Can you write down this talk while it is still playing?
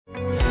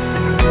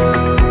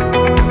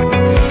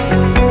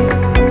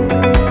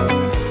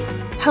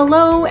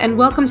and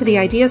welcome to the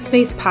Idea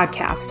Space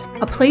podcast,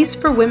 a place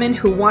for women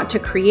who want to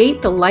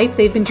create the life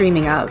they've been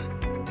dreaming of.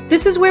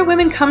 This is where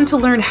women come to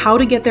learn how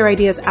to get their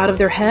ideas out of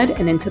their head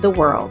and into the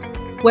world.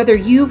 Whether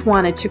you've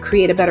wanted to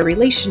create a better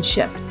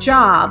relationship,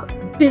 job,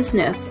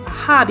 business, a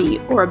hobby,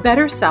 or a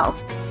better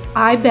self,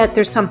 I bet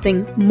there's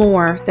something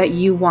more that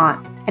you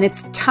want, and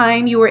it's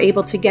time you were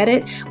able to get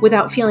it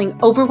without feeling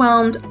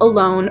overwhelmed,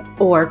 alone,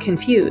 or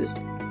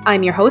confused.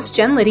 I'm your host,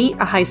 Jen Liddy,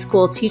 a high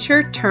school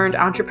teacher turned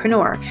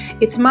entrepreneur.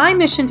 It's my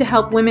mission to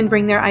help women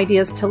bring their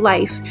ideas to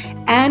life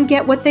and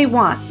get what they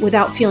want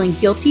without feeling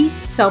guilty,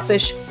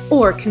 selfish,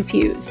 or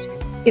confused.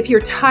 If you're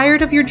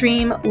tired of your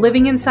dream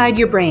living inside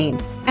your brain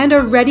and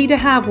are ready to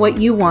have what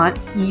you want,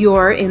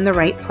 you're in the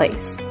right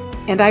place.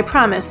 And I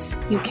promise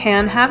you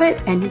can have it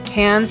and you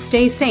can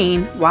stay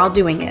sane while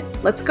doing it.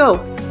 Let's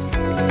go.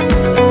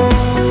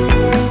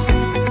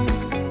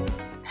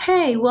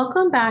 Hey,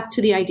 welcome back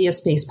to the Idea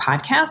Space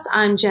podcast.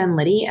 I'm Jen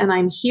Liddy, and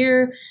I'm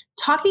here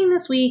talking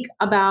this week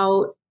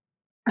about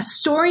a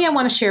story I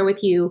want to share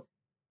with you.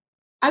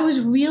 I was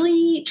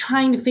really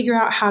trying to figure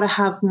out how to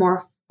have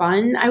more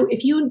fun.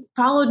 If you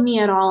followed me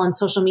at all on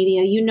social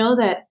media, you know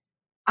that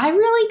I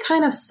really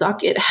kind of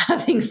suck at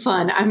having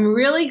fun. I'm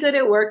really good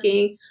at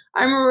working.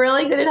 I'm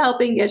really good at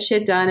helping get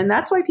shit done, and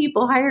that's why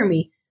people hire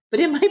me. But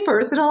in my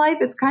personal life,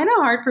 it's kind of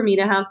hard for me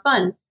to have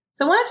fun.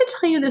 So I wanted to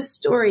tell you this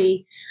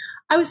story.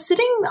 I was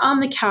sitting on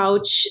the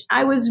couch.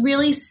 I was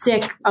really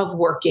sick of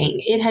working.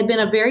 It had been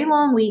a very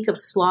long week of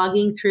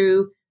slogging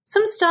through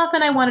some stuff,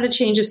 and I wanted a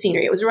change of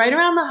scenery. It was right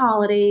around the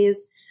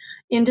holidays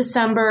in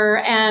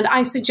December, and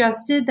I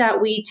suggested that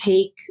we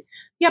take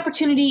the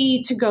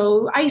opportunity to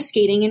go ice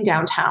skating in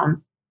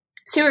downtown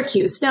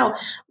Syracuse. Now,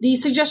 the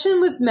suggestion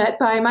was met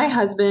by my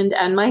husband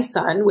and my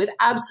son with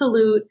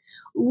absolute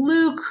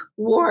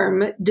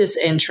lukewarm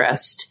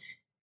disinterest.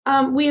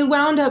 We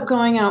wound up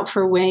going out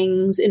for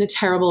wings in a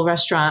terrible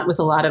restaurant with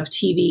a lot of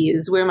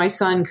TVs where my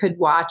son could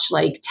watch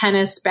like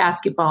tennis,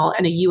 basketball,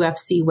 and a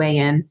UFC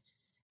weigh-in.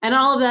 And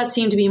all of that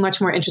seemed to be much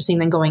more interesting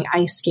than going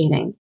ice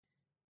skating.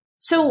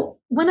 So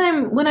when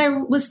I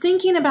was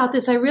thinking about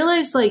this, I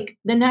realized like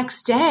the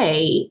next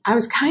day I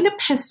was kind of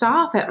pissed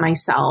off at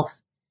myself.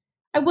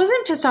 I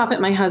wasn't pissed off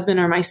at my husband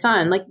or my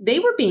son. Like they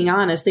were being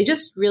honest. They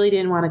just really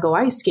didn't want to go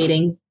ice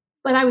skating.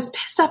 But I was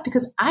pissed off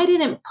because I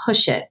didn't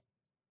push it.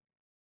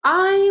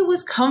 I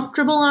was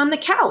comfortable on the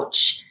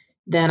couch.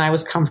 Then I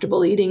was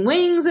comfortable eating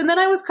wings. And then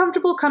I was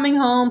comfortable coming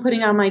home,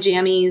 putting on my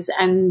jammies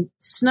and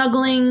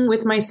snuggling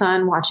with my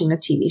son, watching a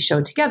TV show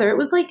together. It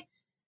was like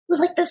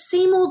the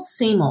same old,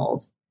 same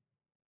old.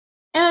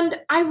 And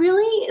I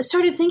really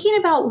started thinking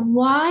about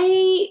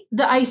why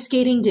the ice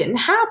skating didn't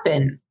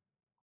happen.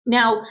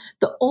 Now,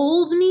 the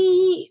old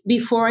me,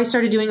 before I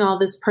started doing all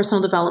this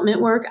personal development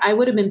work, I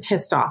would have been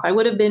pissed off. I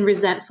would have been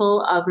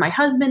resentful of my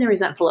husband and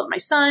resentful of my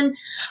son.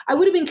 I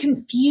would have been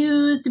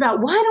confused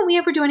about why don't we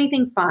ever do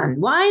anything fun?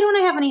 Why don't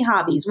I have any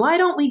hobbies? Why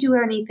don't we do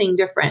anything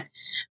different?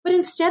 But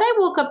instead, I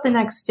woke up the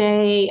next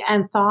day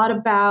and thought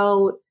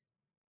about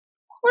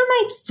what were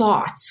my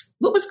thoughts?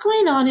 What was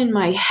going on in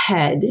my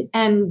head?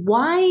 And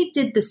why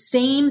did the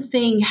same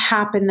thing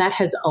happen that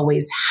has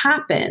always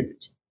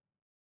happened?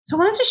 So I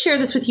wanted to share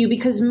this with you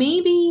because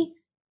maybe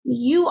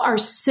you are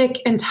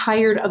sick and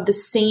tired of the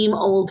same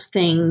old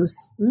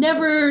things,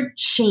 never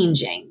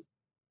changing.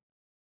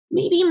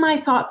 Maybe my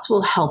thoughts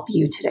will help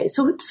you today.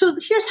 So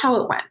here's how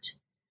it went.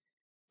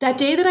 That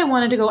day that I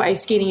wanted to go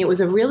ice skating, it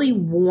was a really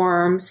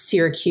warm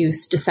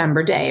Syracuse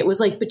December day. It was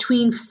like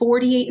between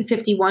 48 and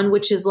 51,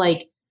 which is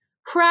like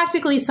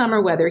practically summer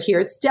weather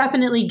here. It's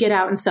definitely get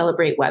out and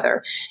celebrate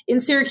weather. In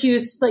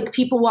Syracuse, like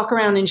people walk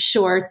around in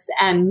shorts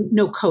and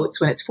no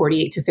coats when it's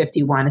 48 to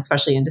 51,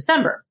 especially in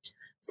December.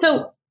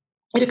 So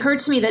it occurred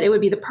to me that it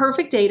would be the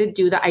perfect day to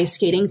do the ice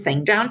skating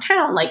thing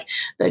downtown, like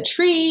the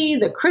tree,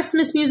 the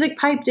Christmas music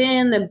piped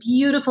in, the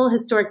beautiful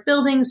historic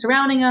buildings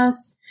surrounding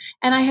us.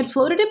 And I had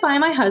floated it by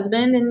my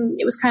husband and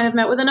it was kind of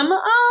met with an,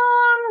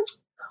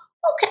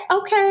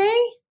 okay.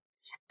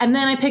 And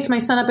then I picked my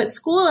son up at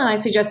school and I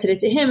suggested it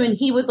to him and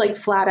he was like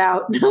flat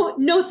out,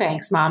 no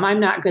thanks, Mom. I'm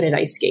not good at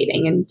ice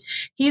skating. And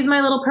he's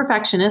my little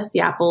perfectionist,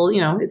 the apple,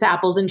 it's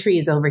apples and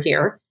trees over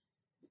here.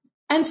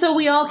 And so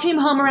we all came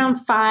home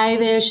around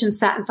 5-ish and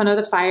sat in front of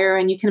the fire.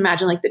 And you can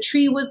imagine like the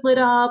tree was lit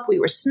up. We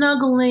were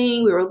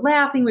snuggling, we were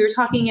laughing, we were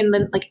talking. And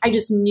then like, I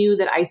just knew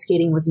that ice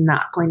skating was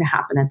not going to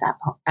happen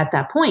at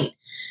that point.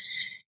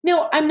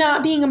 No, I'm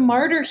not being a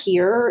martyr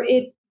here.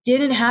 It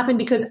didn't happen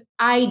because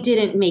I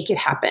didn't make it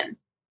happen.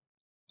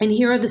 And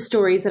here are the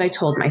stories that I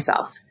told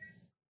myself.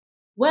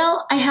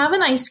 Well, I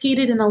haven't ice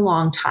skated in a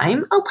long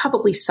time. I'll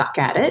probably suck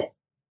at it.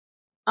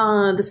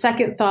 The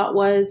second thought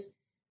was,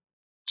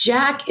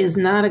 Jack is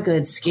not a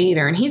good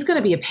skater, and he's going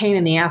to be a pain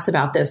in the ass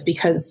about this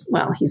because,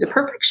 well, he's a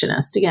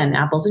perfectionist. Again,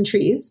 apples and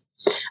trees.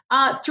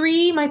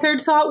 3, my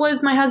third thought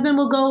was, my husband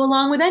will go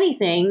along with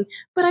anything,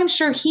 but I'm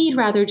sure he'd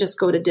rather just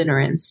go to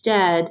dinner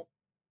instead.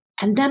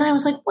 And then I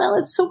was like, well,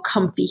 it's so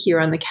comfy here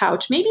on the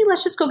couch. Maybe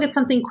let's just go get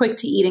something quick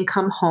to eat and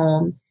come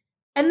home.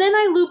 And then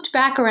I looped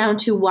back around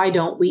to why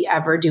don't we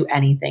ever do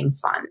anything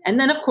fun? And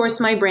then, of course,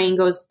 my brain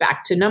goes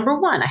back to number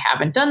one. I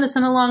haven't done this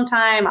in a long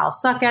time. I'll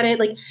suck at it.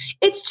 Like,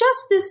 it's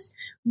just this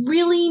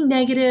really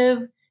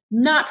negative,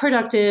 not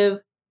productive,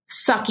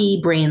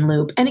 sucky brain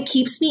loop. And it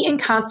keeps me in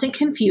constant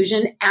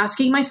confusion,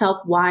 asking myself,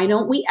 why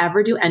don't we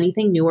ever do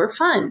anything new or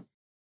fun?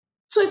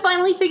 So I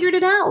finally figured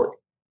it out.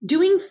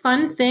 Doing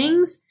fun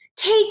things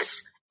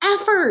takes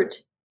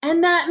effort,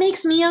 and that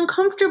makes me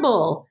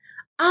uncomfortable.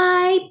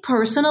 I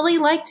personally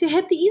like to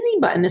hit the easy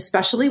button,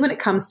 especially when it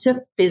comes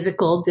to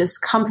physical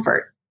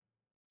discomfort.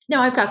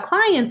 Now, I've got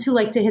clients who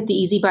like to hit the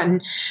easy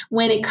button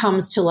when it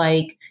comes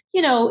to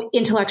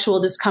intellectual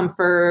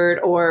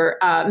discomfort or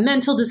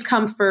mental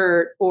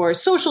discomfort or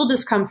social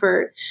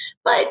discomfort.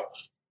 But,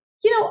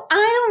 I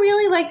don't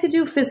really like to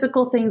do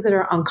physical things that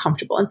are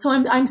uncomfortable. And so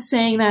I'm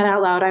saying that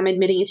out loud. I'm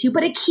admitting it to you,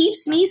 but it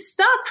keeps me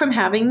stuck from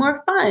having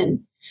more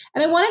fun.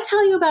 And I want to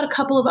tell you about a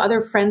couple of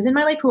other friends in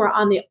my life who are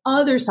on the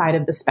other side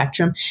of the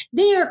spectrum.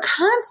 They are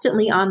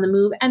constantly on the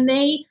move and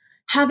they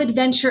have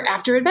adventure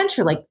after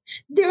adventure. Like,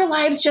 their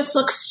lives just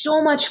look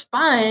so much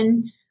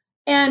fun.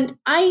 And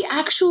I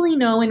actually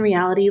know in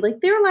reality,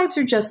 like, their lives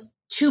are just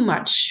too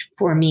much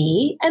for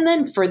me. And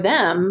then for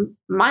them,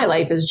 my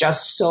life is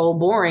just so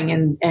boring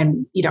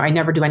and I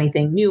never do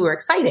anything new or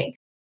exciting.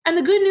 And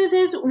the good news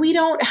is we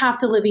don't have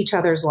to live each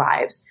other's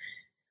lives.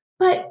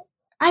 But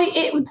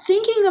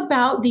thinking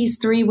about these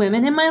three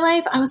women in my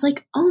life, I was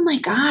like, oh my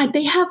God,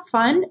 they have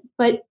fun,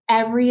 but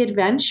every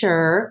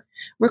adventure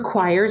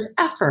requires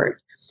effort.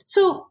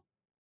 So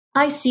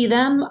I see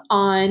them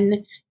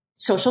on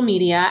social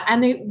media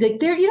and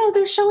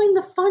they're showing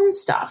the fun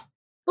stuff.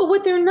 But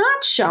what they're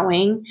not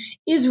showing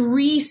is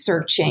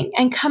researching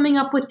and coming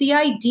up with the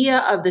idea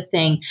of the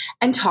thing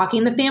and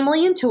talking the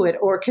family into it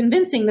or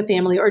convincing the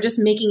family or just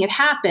making it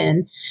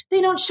happen.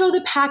 They don't show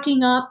the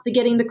packing up, the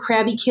getting the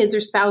crabby kids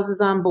or spouses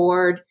on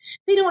board.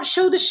 They don't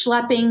show the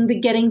schlepping, the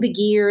getting the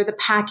gear, the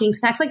packing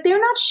snacks. Like, they're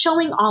not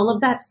showing all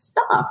of that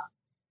stuff.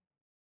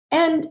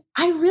 And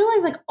I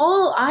realize, like,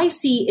 all I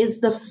see is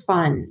the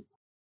fun.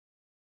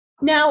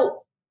 Now,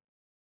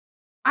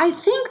 I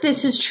think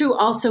this is true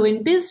also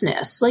in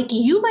business. Like,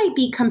 you might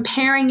be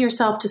comparing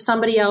yourself to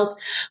somebody else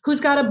who's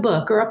got a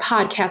book or a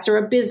podcast or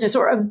a business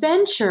or a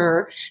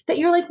venture that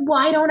you're like,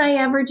 why don't I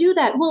ever do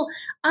that? Well,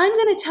 I'm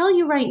going to tell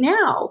you right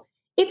now,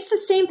 it's the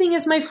same thing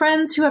as my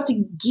friends who have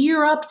to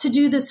gear up to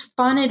do this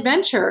fun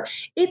adventure.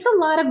 It's a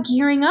lot of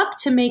gearing up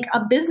to make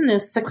a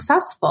business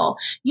successful.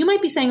 You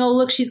might be saying, oh,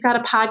 look, she's got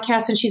a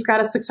podcast and she's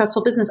got a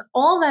successful business.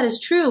 All that is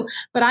true,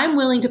 but I'm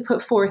willing to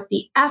put forth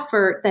the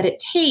effort that it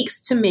takes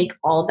to make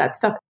all of that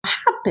stuff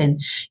happen.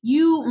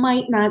 You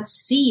might not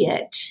see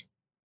it,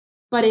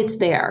 but it's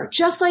there.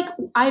 Just like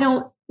I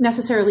don't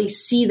necessarily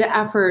see the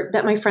effort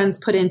that my friends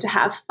put in to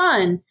have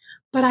fun,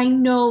 but I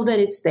know that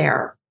it's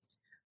there.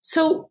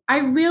 So I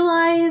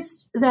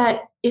realized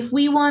that if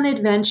we want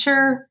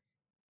adventure,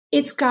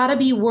 it's got to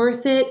be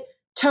worth it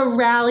to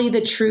rally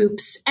the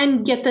troops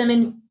and get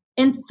them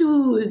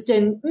enthused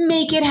and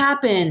make it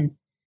happen.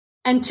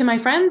 And to my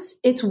friends,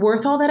 it's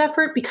worth all that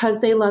effort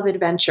because they love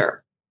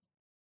adventure.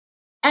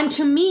 And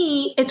to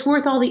me, it's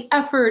worth all the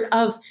effort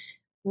of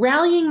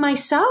rallying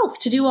myself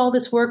to do all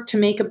this work to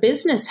make a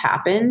business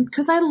happen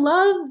because I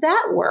love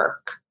that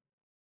work.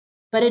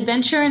 But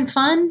adventure and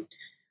fun,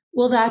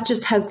 well, that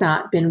just has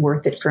not been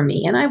worth it for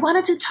me. And I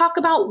wanted to talk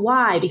about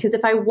why, because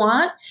if I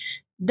want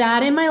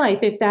that in my life,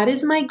 if that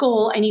is my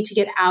goal, I need to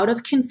get out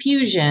of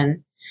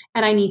confusion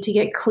and I need to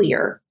get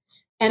clear.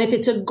 And if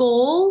it's a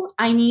goal,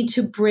 I need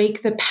to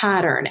break the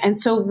pattern. And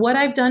so what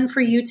I've done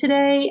for you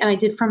today, and I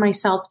did for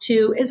myself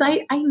too, is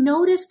I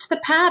noticed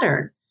the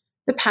pattern.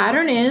 The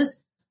pattern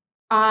is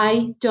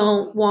I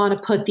don't want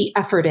to put the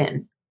effort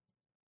in.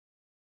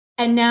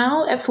 And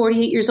now at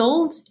 48 years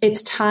old,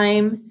 it's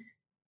time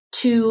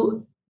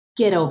to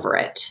get over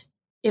it.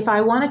 If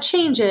I want to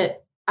change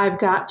it, I've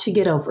got to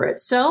get over it.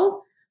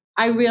 So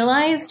I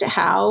realized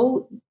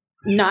how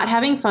not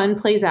having fun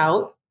plays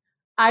out.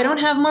 I don't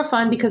have more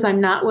fun because I'm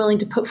not willing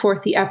to put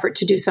forth the effort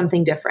to do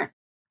something different.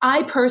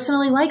 I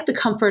personally like the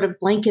comfort of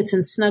blankets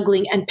and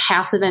snuggling and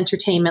passive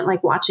entertainment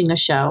like watching a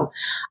show.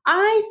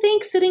 I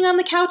think sitting on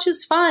the couch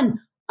is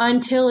fun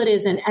until it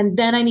isn't. And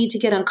then I need to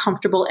get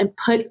uncomfortable and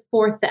put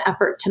forth the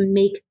effort to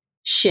make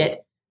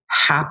shit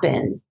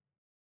happen.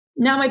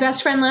 Now, my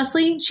best friend,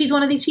 Leslie, she's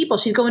one of these people.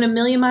 She's going a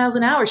million miles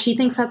an hour. She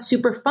thinks that's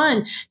super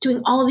fun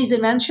doing all of these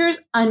adventures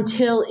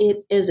until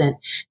it isn't.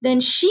 Then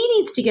she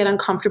needs to get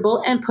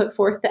uncomfortable and put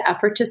forth the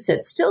effort to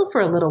sit still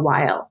for a little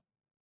while.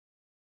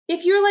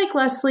 If you're like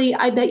Leslie,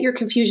 I bet your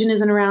confusion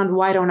isn't around,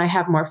 why don't I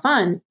have more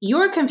fun?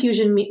 Your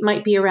confusion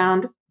might be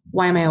around,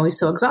 why am I always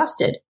so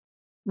exhausted?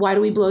 Why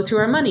do we blow through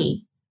our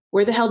money?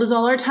 Where the hell does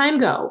all our time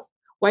go?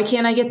 Why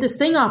can't I get this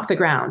thing off the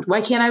ground?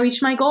 Why can't I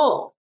reach my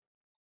goal?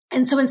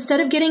 And so instead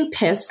of getting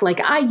pissed like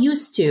I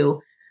used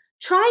to,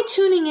 try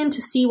tuning in to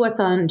see what's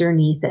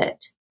underneath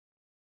it.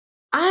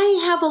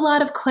 I have a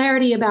lot of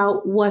clarity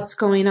about what's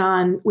going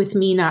on with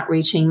me not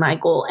reaching my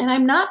goal. And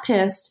I'm not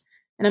pissed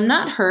and I'm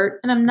not hurt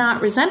and I'm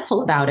not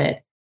resentful about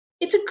it.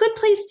 it's a good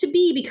place to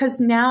be because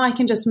now I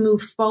can just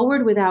move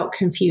forward without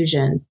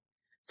confusion.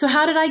 So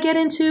how did I get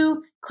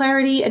into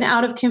clarity and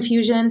out of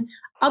confusion?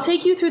 I'll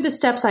take you through the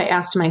steps I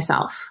asked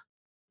myself.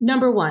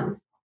 Number 1,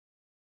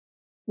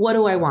 what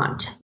do I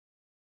want?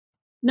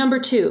 Number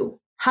 2,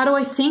 how do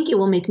I think it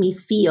will make me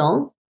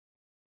feel?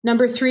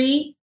 Number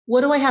 3,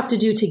 what do I have to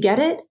do to get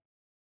it?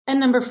 And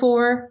number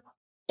 4,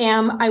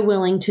 am I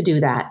willing to do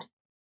that?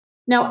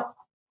 Now,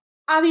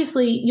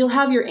 obviously, you'll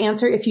have your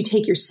answer if you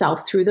take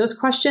yourself through those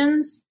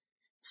questions.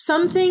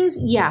 Some things,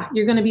 yeah,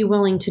 you're going to be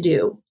willing to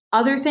do.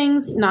 Other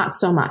things, not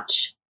so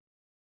much.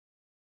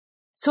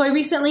 So I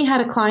recently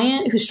had a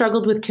client who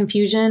struggled with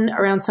confusion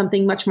around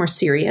something much more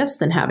serious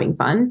than having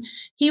fun.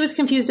 He was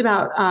confused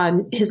about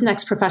his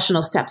next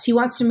professional steps. He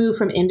wants to move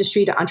from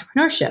industry to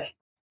entrepreneurship.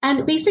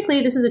 And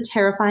basically, this is a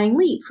terrifying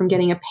leap from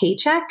getting a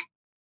paycheck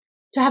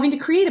to having to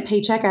create a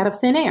paycheck out of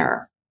thin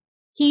air.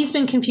 He's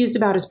been confused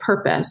about his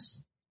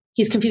purpose.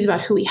 He's confused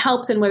about who he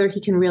helps and whether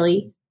he can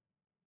really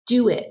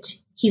do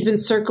it. He's been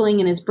circling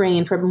in his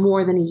brain for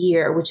more than a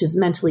year, which is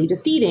mentally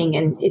defeating,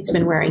 and it's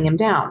been wearing him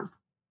down.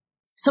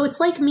 So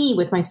it's like me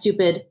with my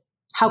stupid,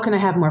 how can I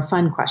have more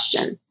fun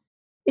question?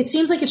 It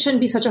seems like it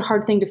shouldn't be such a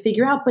hard thing to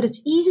figure out, but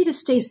it's easy to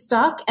stay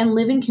stuck and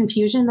live in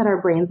confusion that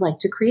our brains like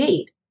to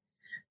create.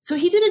 So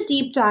he did a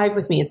deep dive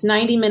with me. It's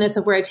 90 minutes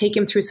of where I take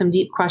him through some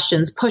deep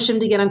questions, push him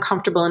to get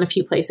uncomfortable in a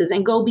few places,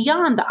 and go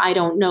beyond the I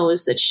don't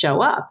knows that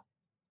show up.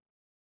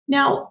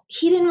 Now,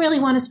 he didn't really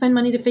want to spend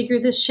money to figure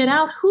this shit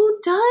out. Who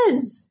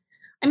does?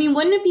 I mean,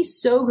 wouldn't it be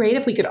so great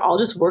if we could all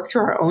just work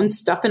through our own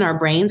stuff in our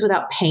brains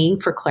without paying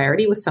for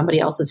clarity with somebody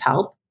else's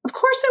help? Of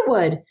course it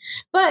would.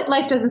 But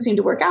life doesn't seem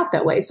to work out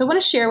that way. So I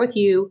want to share with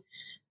you,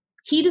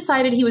 he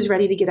decided he was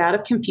ready to get out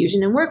of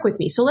confusion and work with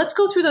me. So let's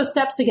go through those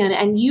steps again,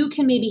 and you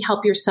can maybe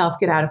help yourself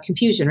get out of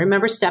confusion.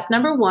 Remember, step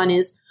number 1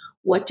 is,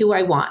 what do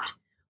I want?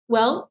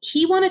 Well,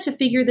 he wanted to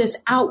figure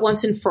this out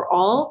once and for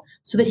all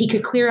so that he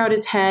could clear out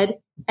his head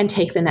and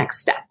take the next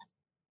step.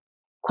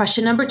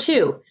 Question number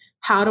 2,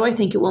 how do I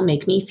think it will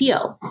make me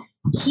feel?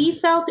 He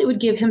felt it would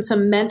give him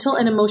some mental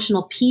and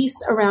emotional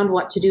peace around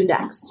what to do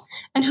next.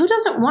 And who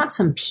doesn't want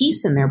some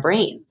peace in their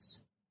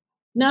brains?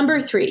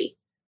 Number 3,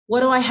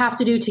 what do I have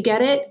to do to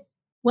get it?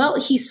 Well,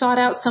 he sought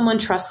out someone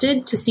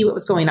trusted to see what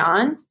was going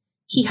on.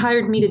 He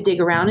hired me to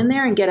dig around in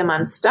there and get him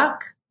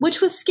unstuck,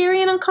 which was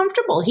scary and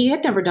uncomfortable. He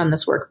had never done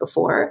this work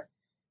before.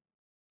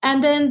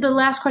 And then the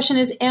last question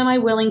is, am I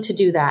willing to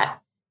do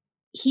that?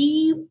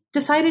 He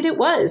decided it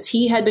was.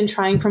 He had been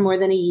trying for more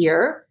than a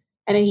year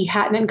and he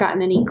hadn't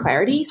gotten any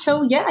clarity.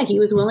 So yeah, he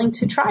was willing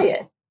to try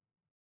it.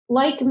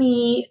 Like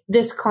me,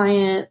 this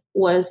client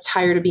was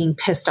tired of being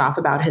pissed off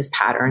about his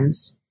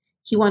patterns.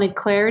 He wanted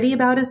clarity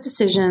about his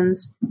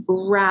decisions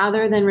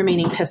rather than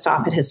remaining pissed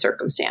off at his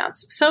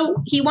circumstance.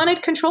 So he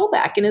wanted control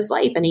back in his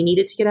life and he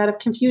needed to get out of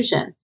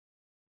confusion.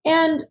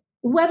 And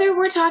whether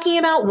we're talking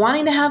about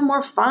wanting to have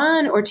more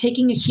fun or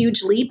taking a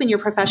huge leap in your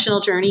professional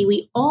journey,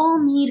 we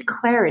all need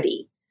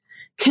clarity.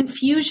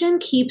 Confusion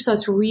keeps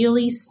us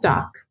really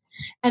stuck.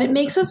 And it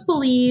makes us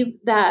believe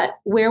that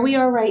where we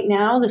are right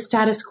now, the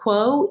status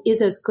quo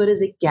is as good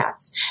as it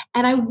gets.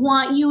 And I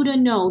want you to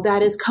know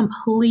that is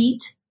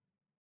complete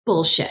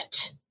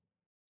bullshit.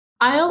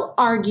 I'll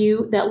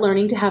argue that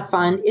learning to have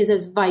fun is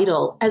as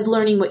vital as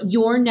learning what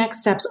your next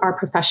steps are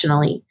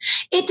professionally.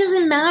 It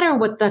doesn't matter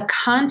what the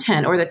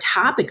content or the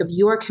topic of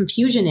your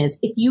confusion is.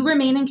 If you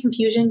remain in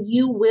confusion,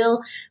 you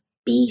will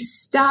be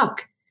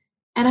stuck.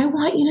 And I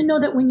want you to know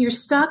that when you're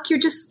stuck,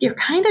 you're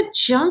kind of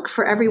junk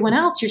for everyone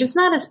else. You're just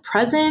not as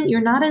present.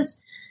 You're not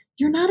as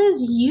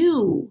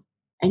you,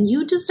 and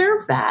you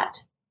deserve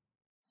that.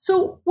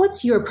 So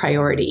what's your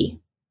priority?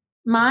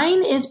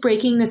 Mine is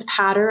breaking this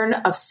pattern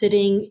of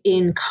sitting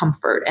in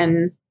comfort.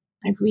 And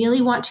I really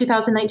want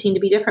 2019 to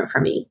be different for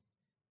me.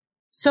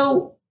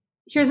 So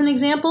here's an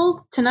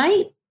example.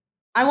 Tonight,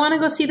 I want to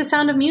go see The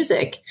Sound of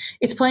Music.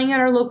 It's playing at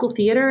our local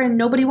theater and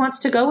nobody wants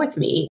to go with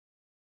me.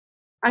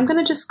 I'm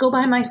going to just go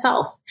by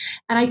myself.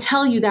 And I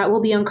tell you that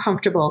will be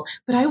uncomfortable,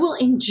 but I will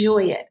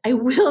enjoy it. I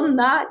will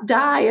not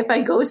die if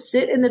I go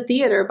sit in the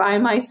theater by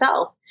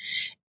myself.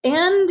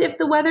 And if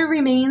the weather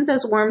remains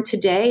as warm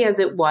today as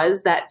it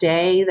was that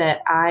day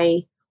that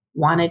I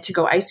wanted to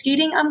go ice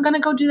skating, I'm going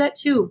to go do that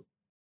too.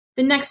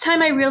 The next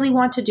time I really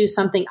want to do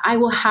something, I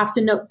will have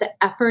to note the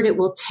effort it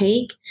will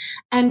take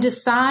and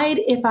decide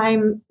if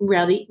I'm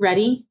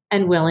ready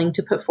and willing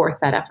to put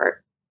forth that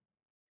effort.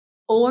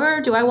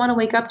 Or do I want to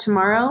wake up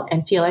tomorrow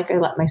and feel like I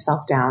let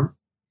myself down?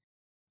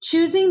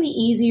 Choosing the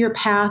easier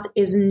path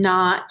is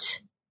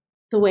not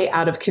the way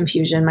out of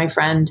confusion, my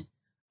friend.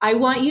 I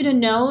want you to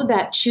know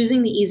that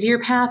choosing the easier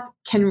path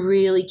can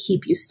really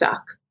keep you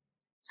stuck.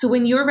 So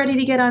when you're ready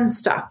to get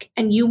unstuck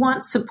and you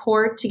want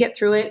support to get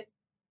through it,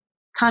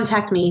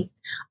 contact me.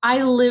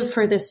 I live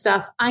for this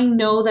stuff. I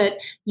know that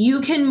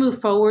you can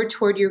move forward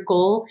toward your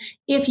goal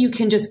if you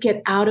can just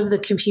get out of the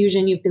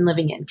confusion you've been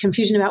living in.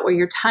 Confusion about where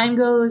your time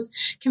goes,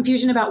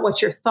 confusion about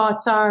what your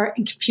thoughts are,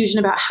 and confusion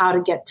about how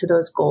to get to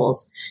those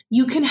goals.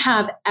 You can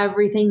have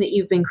everything that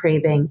you've been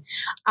craving.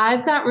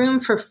 I've got room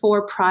for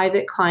 4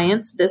 private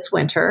clients this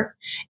winter.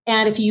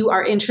 And if you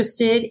are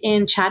interested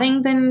in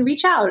chatting, then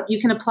reach out. You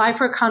can apply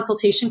for a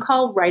consultation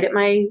call right at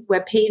my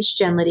webpage,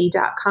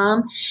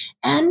 jenliddy.com.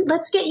 And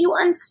let's get you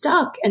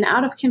unstuck and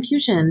out of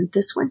confusion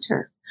this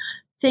winter.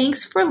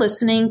 Thanks for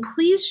listening.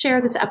 Please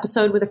share this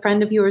episode with a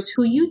friend of yours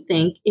who you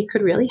think it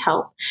could really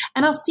help.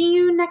 And I'll see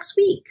you next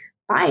week.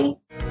 Bye.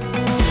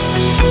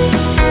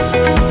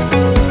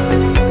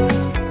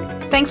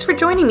 Thanks for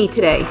joining me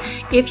today.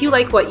 If you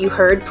like what you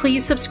heard,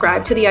 please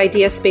subscribe to the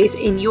Idea Space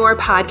in your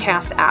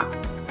podcast app.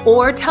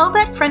 Or tell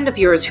that friend of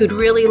yours who'd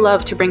really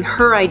love to bring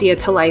her idea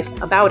to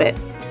life about it.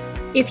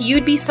 If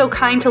you'd be so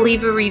kind to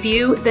leave a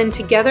review, then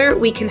together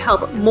we can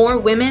help more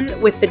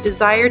women with the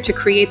desire to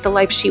create the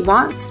life she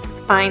wants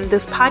find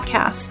this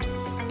podcast.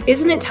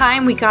 Isn't it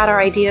time we got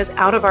our ideas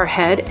out of our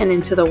head and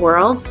into the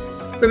world?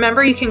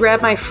 Remember, you can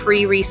grab my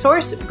free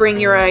resource, Bring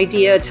Your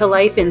Idea to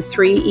Life in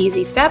 3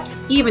 Easy Steps,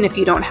 even if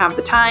you don't have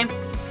the time,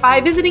 by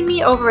visiting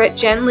me over at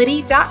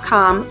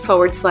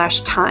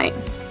jenliddy.com/time.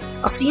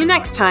 I'll see you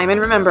next time, and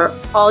remember,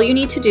 all you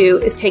need to do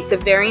is take the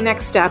very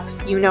next step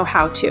you know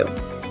how to.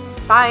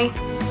 Bye.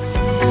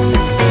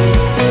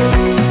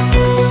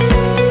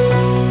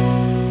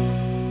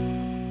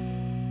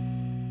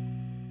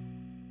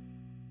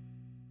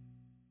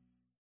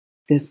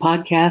 This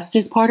podcast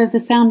is part of the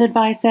Sound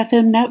Advice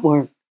FM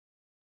network.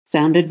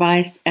 Sound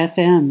Advice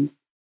FM.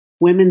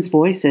 Women's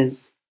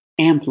voices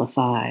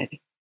amplified.